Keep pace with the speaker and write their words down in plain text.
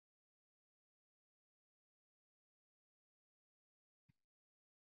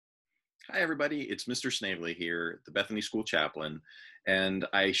Hi, everybody. It's Mr. Snavely here, the Bethany School chaplain. And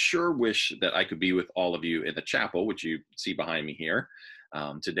I sure wish that I could be with all of you in the chapel, which you see behind me here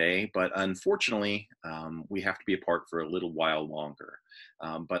today. But unfortunately, we have to be apart for a little while longer.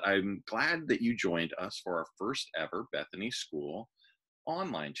 But I'm glad that you joined us for our first ever Bethany School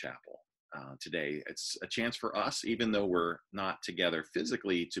online chapel. Today, it's a chance for us, even though we're not together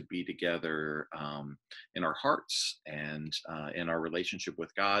physically, to be together in our hearts and in our relationship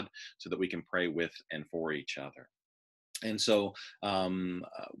with God so that we can pray with and for each other. And so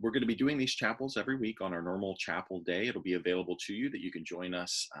we're going to be doing these chapels every week on our normal chapel day. It'll be available to you that you can join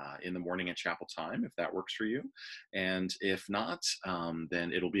us in the morning at chapel time if that works for you. And if not,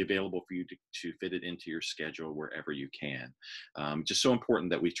 then it'll be available for you to fit it into your schedule wherever you can. Just so important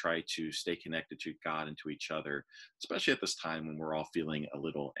that we try to stay connected to God and to each other, especially at this time when we're all feeling a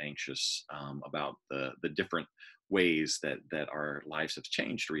little anxious about the different ways that our lives have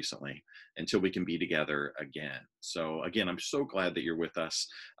changed recently until we can be together again. So again, I'm so glad that you're with us.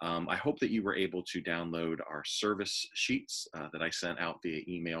 I hope that you were able to download our service sheets that I sent out via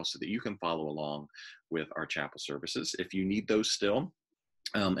email so that you can follow along with our chapel services. If you need those still,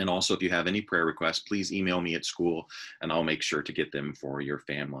 and also, if you have any prayer requests, please email me at school and I'll make sure to get them for your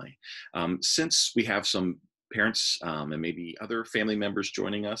family. Since we have some parents and maybe other family members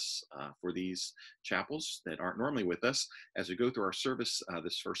joining us for these chapels that aren't normally with us, as we go through our service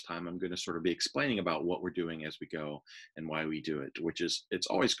this first time, I'm going to sort of be explaining about what we're doing as we go and why we do it, which is, it's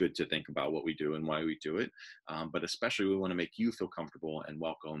always good to think about what we do and why we do it. But especially we want to make you feel comfortable and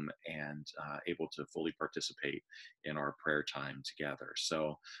welcome and able to fully participate in our prayer time together.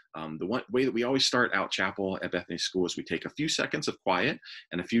 So the one way that we always start out chapel at Bethany School is we take a few seconds of quiet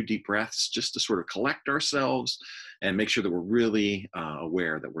and a few deep breaths just to sort of collect ourselves and make sure that we're really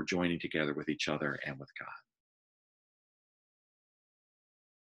aware that we're joining together with each other and with God.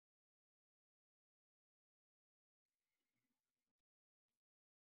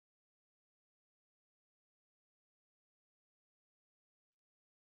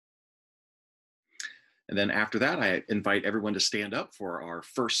 And then after that, I invite everyone to stand up for our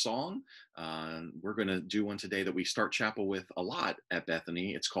first song. We're going to do one today that we start chapel with a lot at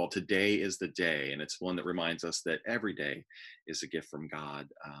Bethany. It's called Today is the Day. And it's one that reminds us that every day is a gift from God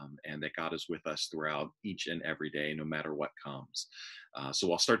and that God is with us throughout each and every day, no matter what comes. So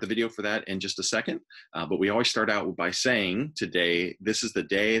I'll start the video for that in just a second. But we always start out by saying, today, this is the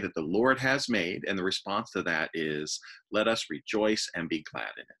day that the Lord has made. And the response to that is, let us rejoice and be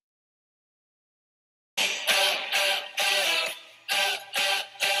glad in it.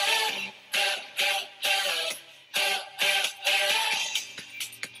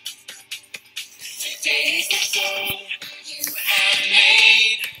 Today's the day you have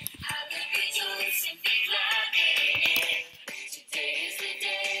made. I will rejoice and be glad in it. Today is the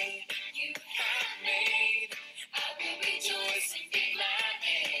day you have made. I will rejoice and be glad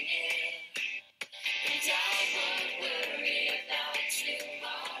in it. And I won't worry about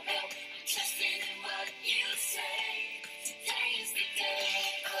tomorrow.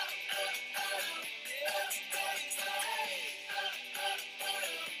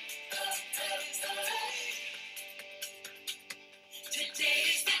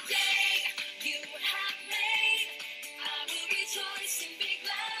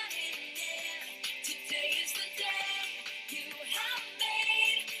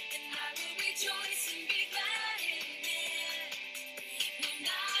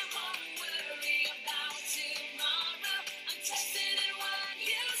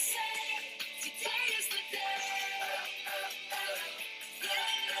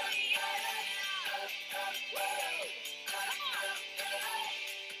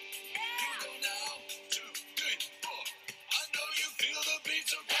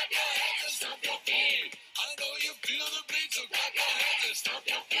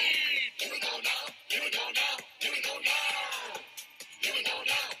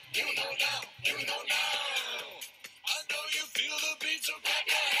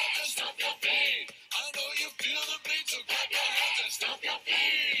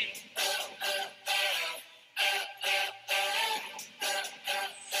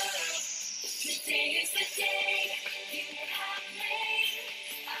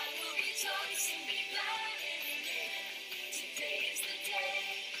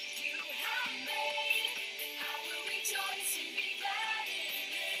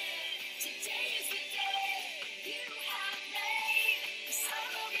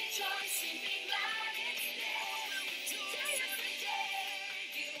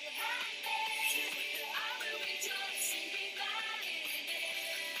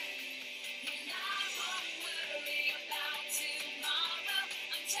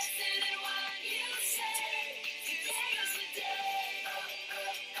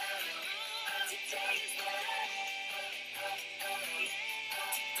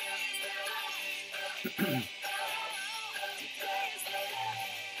 Good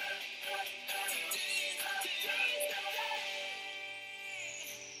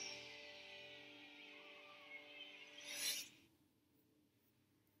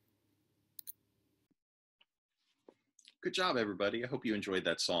job, everybody. I hope you enjoyed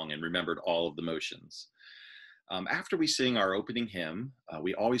that song and remembered all of the motions. After we sing our opening hymn,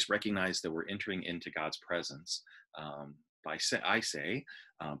 we always recognize that we're entering into God's presence. I say,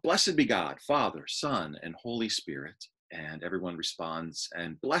 blessed be God, Father, Son, and Holy Spirit. And everyone responds,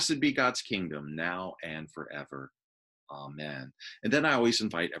 and blessed be God's kingdom now and forever. Amen. And then I always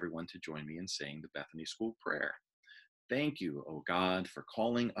invite everyone to join me in saying the Bethany School prayer. Thank you, O God, for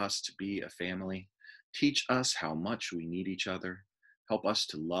calling us to be a family. Teach us how much we need each other. Help us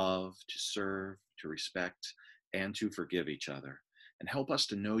to love, to serve, to respect, and to forgive each other. And help us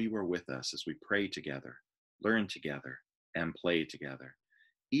to know you are with us as we pray together, learn together, and play together.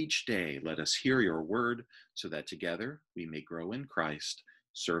 Each day, let us hear your word so that together we may grow in Christ,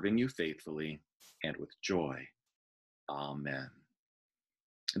 serving you faithfully and with joy. Amen.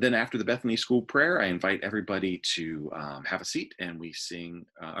 And then after the Bethany School prayer, I invite everybody to have a seat and we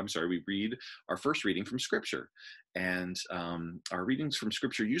we read our first reading from Scripture. And our readings from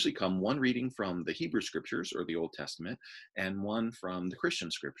Scripture usually come one reading from the Hebrew Scriptures or the Old Testament and one from the Christian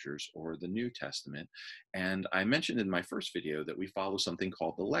Scriptures or the New Testament. And I mentioned in my first video that we follow something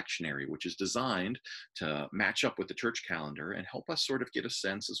called the lectionary, which is designed to match up with the church calendar and help us sort of get a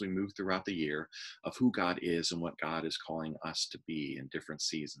sense as we move throughout the year of who God is and what God is calling us to be in different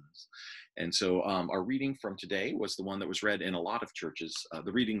seasons. And so our reading from today was the one that was read in a lot of churches.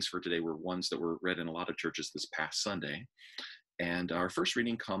 The readings for today were ones that were read in a lot of churches this past Sunday. And our first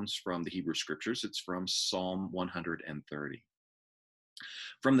reading comes from the Hebrew Scriptures. It's from Psalm 130.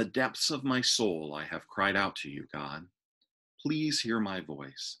 From the depths of my soul, I have cried out to you, God. Please hear my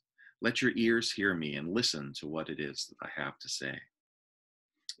voice. Let your ears hear me and listen to what it is that I have to say.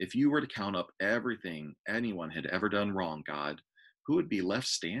 If you were to count up everything anyone had ever done wrong, God, who would be left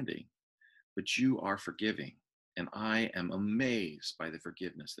standing? But you are forgiving, and I am amazed by the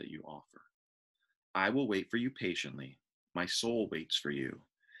forgiveness that you offer. I will wait for you patiently. My soul waits for you.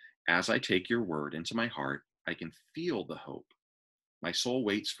 As I take your word into my heart, I can feel the hope. My soul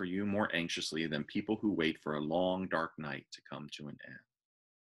waits for you more anxiously than people who wait for a long, dark night to come to an end.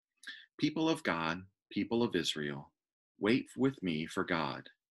 People of God, people of Israel, wait with me for God,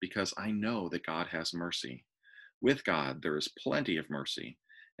 because I know that God has mercy. With God, there is plenty of mercy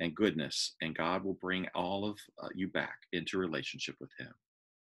and goodness, and God will bring all of you back into relationship with him.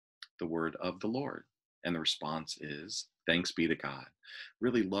 The word of the Lord. And the response is, thanks be to God.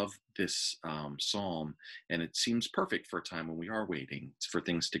 Really love this psalm, and it seems perfect for a time when we are waiting for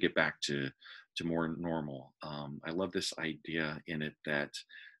things to get back to more normal. I love this idea in it that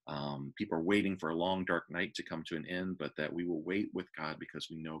people are waiting for a long, dark night to come to an end, but that we will wait with God because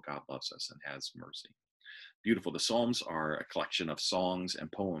we know God loves us and has mercy. Beautiful. The Psalms are a collection of songs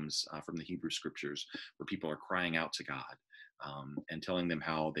and poems from the Hebrew Scriptures where people are crying out to God and telling them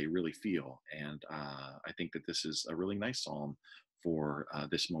how they really feel. And I think that this is a really nice psalm for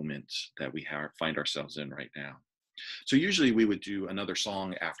this moment that we find ourselves in right now. So usually we would do another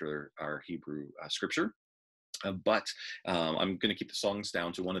song after our Hebrew scripture. But I'm going to keep the songs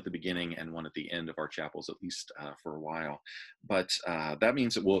down to one at the beginning and one at the end of our chapels, at least for a while. But that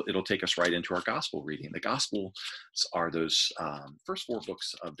means it'll take us right into our gospel reading. The gospels are those first four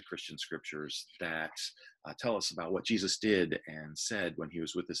books of the Christian scriptures that tell us about what Jesus did and said when he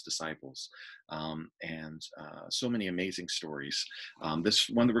was with his disciples. And so many amazing stories. This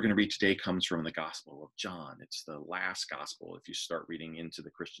one that we're going to read today comes from the Gospel of John. It's the last gospel. If you start reading into the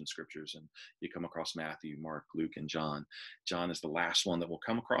Christian scriptures and you come across Matthew, Mark, Luke, and John, John is the last one that we'll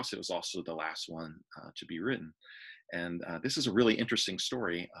come across. It was also the last one to be written. And this is a really interesting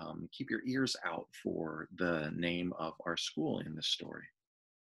story. Keep your ears out for the name of our school in this story.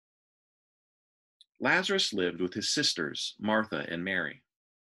 Lazarus lived with his sisters, Martha and Mary.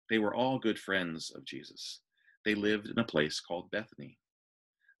 They were all good friends of Jesus. They lived in a place called Bethany.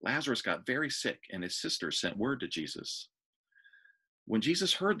 Lazarus got very sick, and his sisters sent word to Jesus. When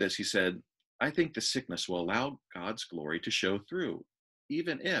Jesus heard this, he said, I think the sickness will allow God's glory to show through,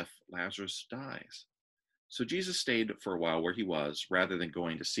 even if Lazarus dies. So Jesus stayed for a while where he was, rather than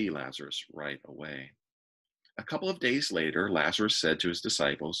going to see Lazarus right away. A couple of days later, Lazarus said to his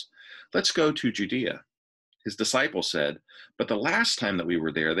disciples, let's go to Judea. His disciples said, but the last time that we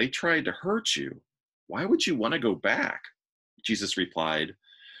were there, they tried to hurt you. Why would you want to go back? Jesus replied,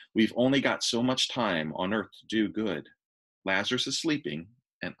 we've only got so much time on earth to do good. Lazarus is sleeping,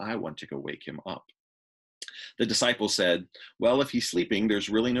 and I want to go wake him up. The disciples said, well, if he's sleeping, there's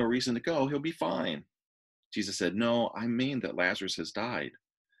really no reason to go. He'll be fine. Jesus said, "No, I mean that Lazarus has died.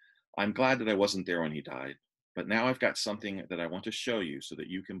 I'm glad that I wasn't there when he died, but now I've got something that I want to show you so that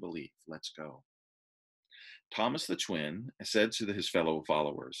you can believe. Let's go." Thomas the twin said to his fellow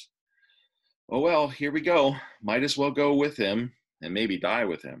followers, "Oh, well, here we go. Might as well go with him and maybe die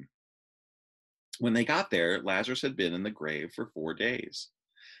with him." When they got there, Lazarus had been in the grave for 4 days.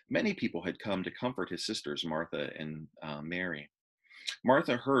 Many people had come to comfort his sisters, Martha and Mary.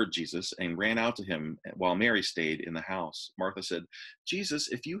 Martha heard Jesus and ran out to him while Mary stayed in the house. Martha said, "Jesus,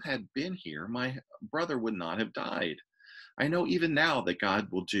 if you had been here, my brother would not have died. I know even now that God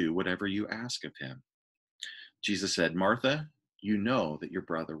will do whatever you ask of him." Jesus said, "Martha, you know that your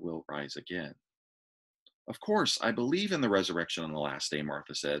brother will rise again." "Of course, I believe in the resurrection on the last day,"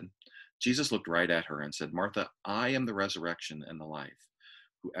 Martha said. Jesus looked right at her and said, "Martha, I am the resurrection and the life.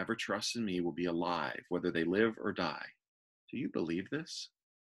 Whoever trusts in me will be alive, whether they live or die. Do you believe this?"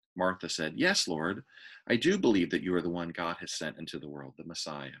 Martha said, "Yes, Lord, I do believe that you are the one God has sent into the world, the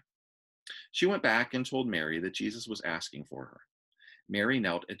Messiah." She went back and told Mary that Jesus was asking for her. Mary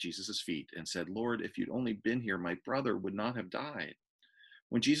knelt at Jesus' feet and said, "Lord, if you'd only been here, my brother would not have died."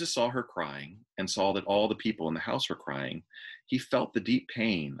 When Jesus saw her crying and saw that all the people in the house were crying, he felt the deep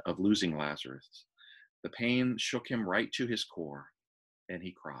pain of losing Lazarus. The pain shook him right to his core, and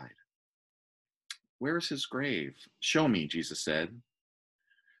he cried. "Where is his grave? Show me," Jesus said.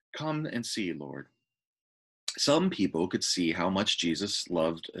 "Come and see, Lord." Some people could see how much Jesus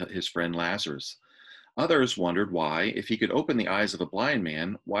loved his friend Lazarus. Others wondered why, if he could open the eyes of a blind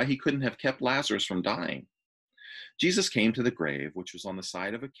man, why he couldn't have kept Lazarus from dying. Jesus came to the grave, which was on the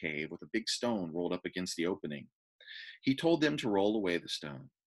side of a cave with a big stone rolled up against the opening. He told them to roll away the stone.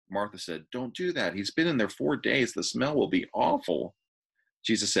 Martha said, "Don't do that. He's been in there 4 days. The smell will be awful."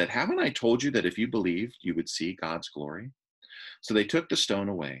 Jesus said, "Haven't I told you that if you believed, you would see God's glory?" So they took the stone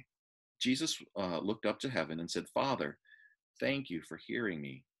away. Jesus looked up to heaven and said, "Father, thank you for hearing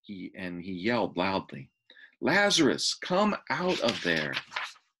me." He yelled loudly, "Lazarus, come out of there."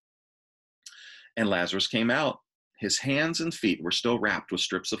 And Lazarus came out. His hands and feet were still wrapped with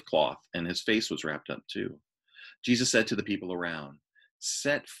strips of cloth, and his face was wrapped up too. Jesus said to the people around,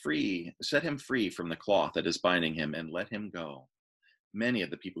 Set him free from the cloth that is binding him and let him go." Many of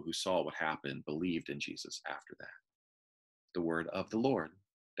the people who saw what happened believed in Jesus after that. The word of the Lord.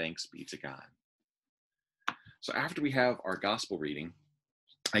 Thanks be to God. So after we have our gospel reading,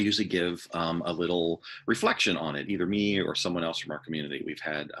 I usually give a little reflection on it, either me or someone else from our community. We've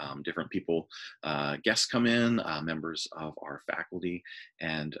had different people, guests come in, members of our faculty,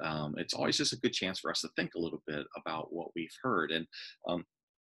 and it's always just a good chance for us to think a little bit about what we've heard. And um,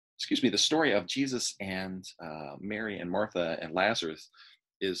 excuse me, the story of Jesus and Mary and Martha and Lazarus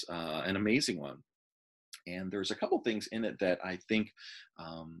is an amazing one. And there's a couple things in it that I think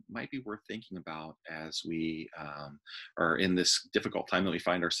might be worth thinking about as we are in this difficult time that we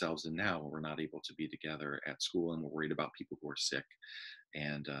find ourselves in now, where we're not able to be together at school and we're worried about people who are sick.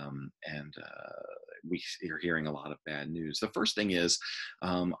 And we are hearing a lot of bad news. The first thing is,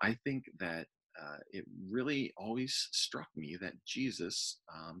 I think that it really always struck me that Jesus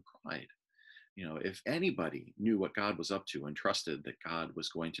cried. If anybody knew what God was up to and trusted that God was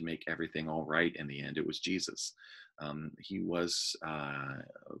going to make everything all right in the end, it was Jesus. He was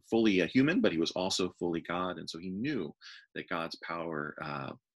fully a human, but he was also fully God. And so he knew that God's power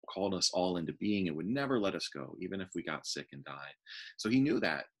called us all into being and would never let us go, even if we got sick and died. So he knew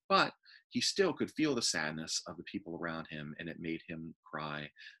that. But he still could feel the sadness of the people around him, and it made him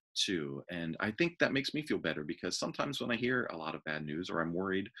cry too. And I think that makes me feel better, because sometimes when I hear a lot of bad news, or I'm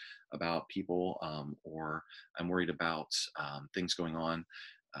worried about people, or I'm worried about things going on,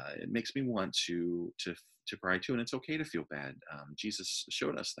 it makes me want to cry too. And it's okay to feel bad. Jesus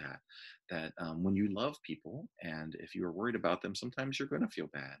showed us that when you love people and if you are worried about them, sometimes you're going to feel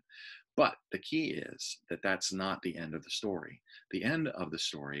bad. But the key is that that's not the end of the story. The end of the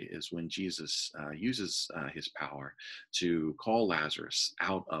story is when Jesus uses his power to call Lazarus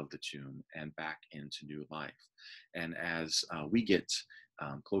out of the tomb and back into new life. And as we get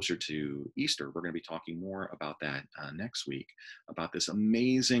closer to Easter, we're going to be talking more about that next week, about this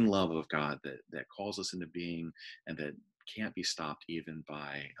amazing love of God that calls us into being, and that can't be stopped even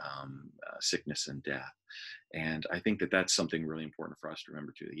by sickness and death. And I think that that's something really important for us to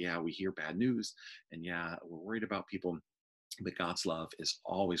remember too. Yeah, we hear bad news, and yeah, we're worried about people, but God's love is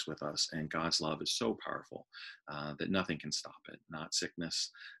always with us, and God's love is so powerful that nothing can stop it. Not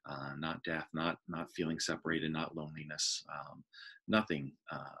sickness, not death, not feeling separated, not loneliness. Nothing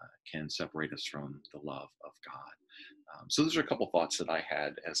can separate us from the love of God. So those are a couple thoughts that I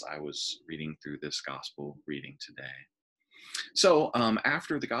had as I was reading through this gospel reading today. So,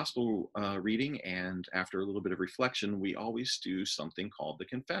 after the gospel reading and after a little bit of reflection, we always do something called the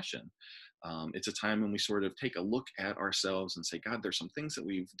confession. It's a time when we sort of take a look at ourselves and say, God, there's some things that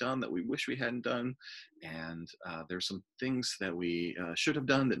we've done that we wish we hadn't done. And there's some things that we should have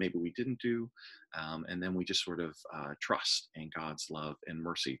done that maybe we didn't do. And then we just sort of trust in God's love and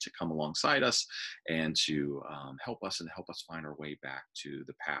mercy to come alongside us and to help us and help us find our way back to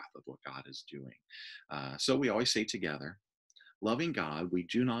the path of what God is doing. So we always say together, loving God, we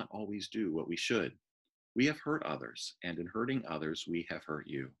do not always do what we should. We have hurt others, and in hurting others, we have hurt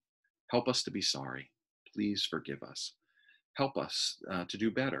you. Help us to be sorry. Please forgive us. Help us to do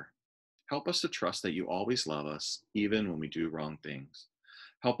better. Help us to trust that you always love us, even when we do wrong things.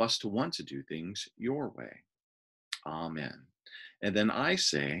 Help us to want to do things your way. Amen. And then I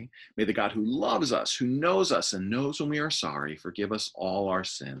say, may the God who loves us, who knows us, and knows when we are sorry, forgive us all our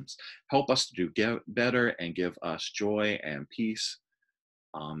sins. Help us to do better and give us joy and peace.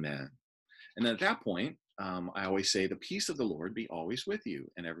 Amen. And then at that point, I always say, the peace of the Lord be always with you.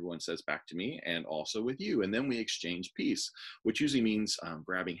 And everyone says back to me, and also with you. And then we exchange peace, which usually means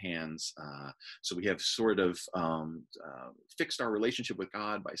grabbing hands. So we have sort of fixed our relationship with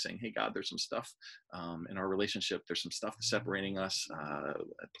God by saying, hey, God, there's some stuff in our relationship. There's some stuff separating us.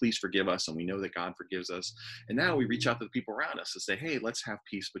 Please forgive us. And we know that God forgives us. And now we reach out to the people around us to say, hey, let's have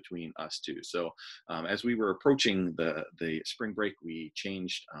peace between us too. So as we were approaching the spring break, we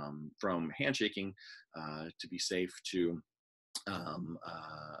changed from handshaking to be safe to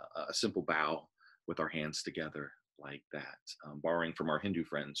a simple bow with our hands together like that, borrowing from our Hindu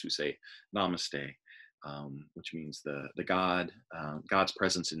friends who say namaste, which means God's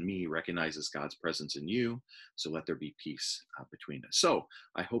presence in me recognizes God's presence in you. So let there be peace between us. So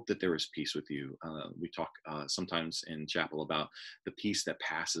I hope that there is peace with you. We talk sometimes in chapel about the peace that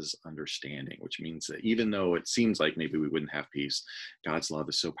passes understanding, which means that even though it seems like maybe we wouldn't have peace, God's love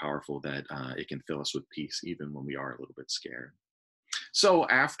is so powerful that it can fill us with peace even when we are a little bit scared. So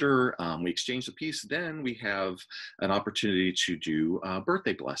after we exchange the peace, then we have an opportunity to do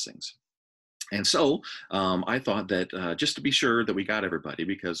birthday blessings. And so I thought that just to be sure that we got everybody,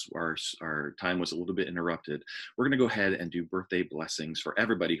 because our time was a little bit interrupted, we're going to go ahead and do birthday blessings for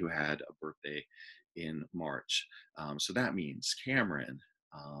everybody who had a birthday in March. So that means Cameron,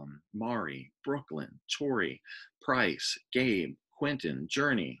 Mari, Brooklyn, Tori, Price, Gabe, Quentin,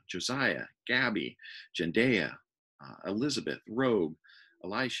 Journey, Josiah, Gabby, Jendea, Elizabeth, Rogue,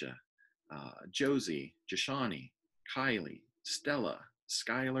 Elisha, Josie, Jashani, Kylie, Stella,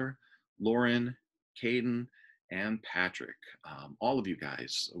 Skylar, Lauren, Caden, and Patrick. All of you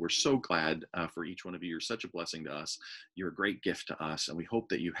guys, we're so glad for each one of you. You're such a blessing to us. You're a great gift to us. And we hope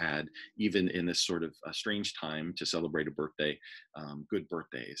that you had, even in this sort of strange time to celebrate a birthday, good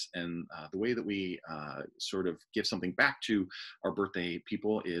birthdays. And the way that we sort of give something back to our birthday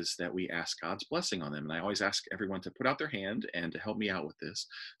people is that we ask God's blessing on them. And I always ask everyone to put out their hand and to help me out with this.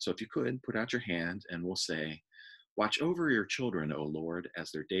 So if you could, put out your hand and we'll say, watch over your children, O Lord,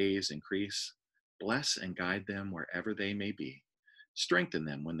 as their days increase. Bless and guide them wherever they may be. Strengthen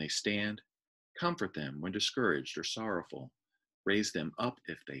them when they stand. Comfort them when discouraged or sorrowful. Raise them up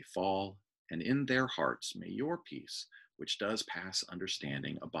if they fall. And in their hearts may your peace, which does pass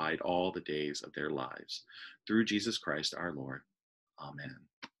understanding, abide all the days of their lives. Through Jesus Christ our Lord. Amen.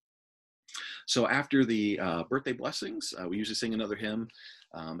 So after the birthday blessings, we usually sing another hymn,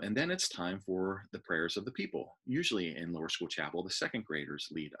 and then it's time for the prayers of the people. Usually in Lower School Chapel, the second graders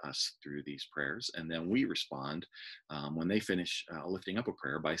lead us through these prayers, and then we respond when they finish lifting up a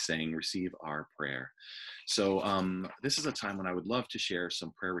prayer by saying, receive our prayer. So this is a time when I would love to share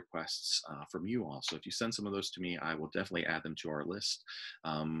some prayer requests from you all. So if you send some of those to me, I will definitely add them to our list.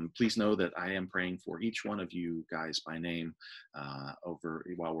 Please know that I am praying for each one of you guys by name over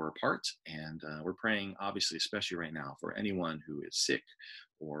while we're apart. And we're praying, obviously, especially right now, for anyone who is sick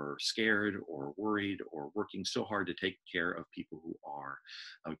or scared or worried or working so hard to take care of people who are.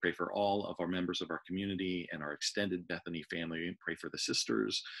 We pray for all of our members of our community and our extended Bethany family. We pray for the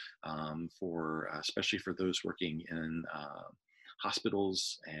sisters, especially for those working in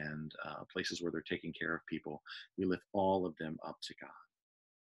hospitals and places where they're taking care of people. We lift all of them up to God.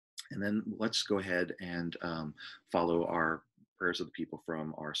 And then let's go ahead and follow our prayers of the people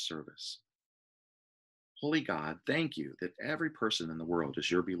from our service. Holy God, thank you that every person in the world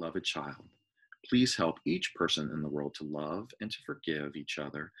is your beloved child. Please help each person in the world to love and to forgive each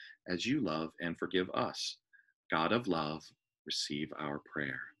other as you love and forgive us. God of love, receive our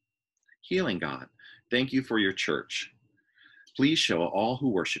prayer. Healing God, thank you for your church. Please show all who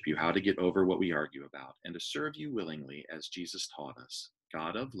worship you how to get over what we argue about and to serve you willingly as Jesus taught us.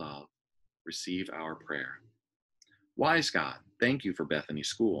 God of love, receive our prayer. Wise God, thank you for Bethany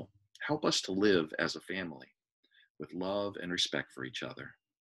School. Help us to live as a family with love and respect for each other.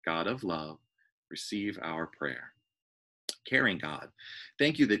 God of love, receive our prayer. Caring God,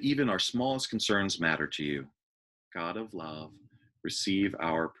 thank you that even our smallest concerns matter to you. God of love, receive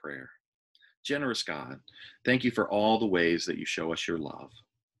our prayer. Generous God, thank you for all the ways that you show us your love.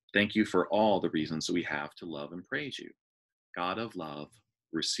 Thank you for all the reasons we have to love and praise you. God of love,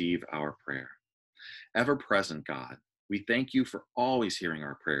 receive our prayer. Ever present God, we thank you for always hearing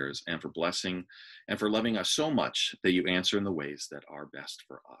our prayers and for blessing and for loving us so much that you answer in the ways that are best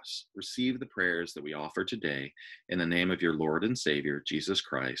for us. Receive the prayers that we offer today in the name of your Lord and Savior, Jesus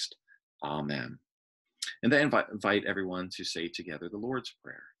Christ. Amen. And then invite everyone to say together the Lord's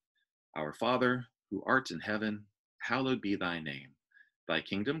Prayer. Our Father, who art in heaven, hallowed be thy name. Thy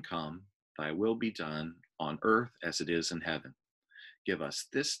kingdom come, thy will be done on earth as it is in heaven. Give us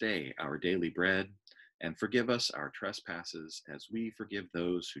this day our daily bread, and forgive us our trespasses as we forgive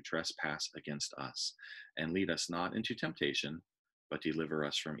those who trespass against us. And lead us not into temptation, but deliver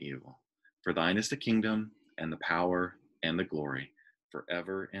us from evil. For thine is the kingdom, and the power, and the glory,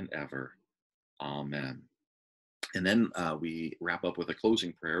 forever and ever. Amen. And then we wrap up with a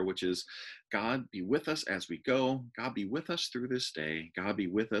closing prayer, which is, God be with us as we go. God be with us through this day. God be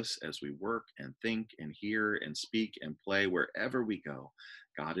with us as we work and think and hear and speak and play wherever we go.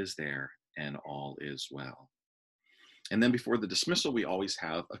 God is there and all is well. And then before the dismissal, we always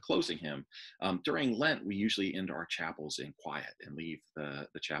have a closing hymn. During Lent, we usually end our chapels in quiet and leave the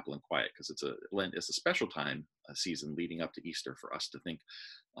chapel in quiet because Lent is a special time, a season leading up to Easter for us to think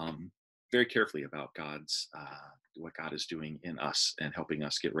very carefully about what God is doing in us and helping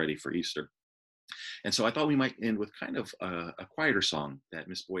us get ready for Easter. And so I thought we might end with kind of a quieter song that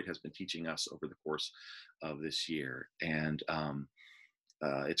Miss Boyd has been teaching us over the course of this year. And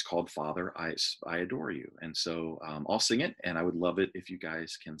it's called Father, I Adore You. And so I'll sing it, and I would love it if you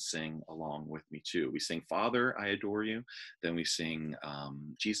guys can sing along with me too. We sing Father, I Adore You. Then we sing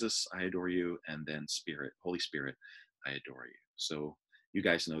Jesus, I Adore You. And then Spirit, Holy Spirit, I Adore You. So you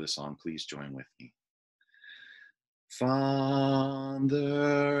guys know the song. Please join with me.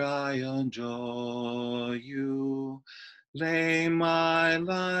 Father, I adore you. Lay my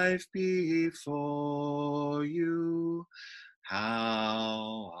life before you.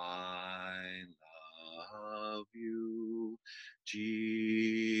 How I love you.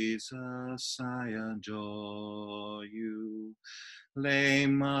 Jesus, I adore you. Lay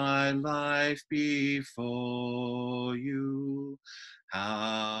my life before you.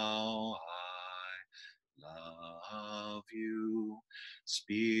 How I love you.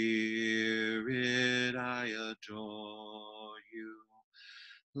 Spirit, I adore you.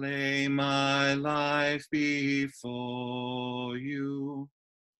 Lay my life before you.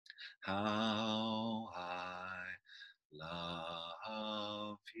 How I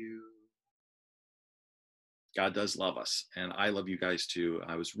love you. God does love us, and I love you guys too.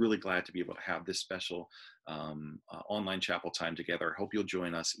 I was really glad to be able to have this special online chapel time together. I hope you'll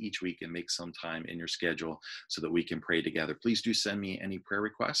join us each week and make some time in your schedule so that we can pray together. Please do send me any prayer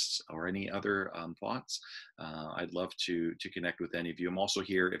requests or any other thoughts. I'd love to connect with any of you. I'm also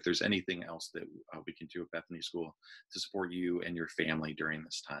here if there's anything else that we can do at Bethany School to support you and your family during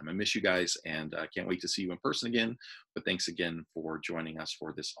this time. I miss you guys, and I can't wait to see you in person again. But thanks again for joining us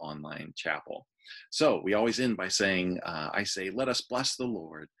for this online chapel. So we always end by saying, I say, let us bless the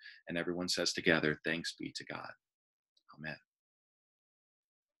Lord. And everyone says together, thanks be to God. Amen.